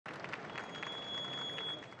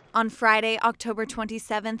On Friday, October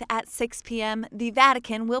 27th at 6 p.m., the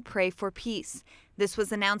Vatican will pray for peace. This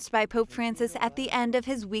was announced by Pope Francis at the end of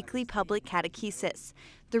his weekly public catechesis.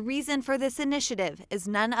 The reason for this initiative is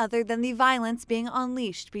none other than the violence being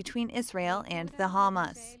unleashed between Israel and the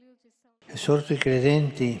Hamas. Esorto I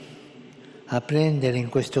credenti a prendere in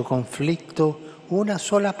questo conflitto una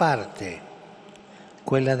sola parte,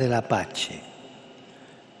 quella della pace,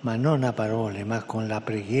 ma non a parole, ma con la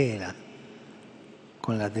preghiera,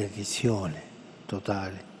 con la dedizione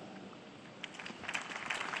totale.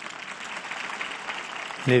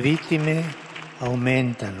 Le vittime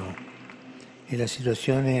aumentano e la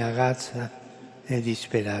situazione a Gaza è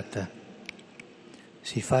disperata.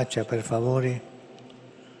 Si faccia per favore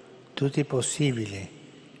tutto il possibile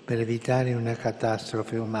per evitare una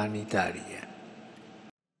catastrofe umanitaria.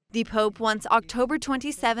 The Pope wants October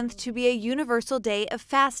 27th to be a universal day of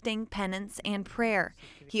fasting, penance, and prayer.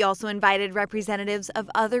 He also invited representatives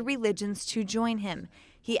of other religions to join him.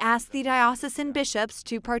 He asked the diocesan bishops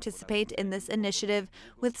to participate in this initiative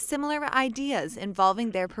with similar ideas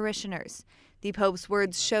involving their parishioners. The Pope's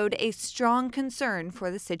words showed a strong concern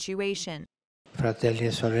for the situation. Fratelli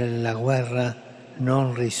e sorelle, la guerra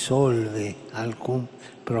non risolve alcun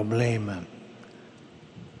problema.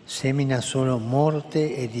 Semina solo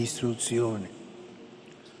morte e distruzione.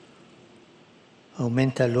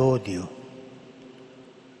 Aumenta l'odio,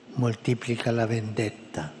 moltiplica la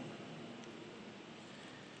vendetta.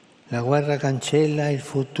 La guerra cancella il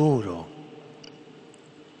futuro.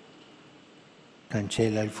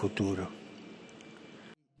 Cancella il futuro.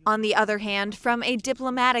 On the other hand, from a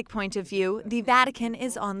diplomatic point of view, the Vatican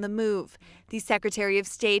is on the move. The Secretary of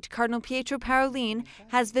State, Cardinal Pietro Parolin,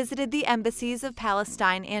 has visited the embassies of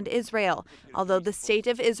Palestine and Israel, although the State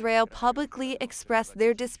of Israel publicly expressed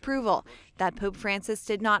their disapproval that Pope Francis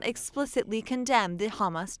did not explicitly condemn the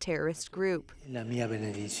Hamas terrorist group. La mia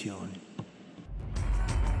benedizione.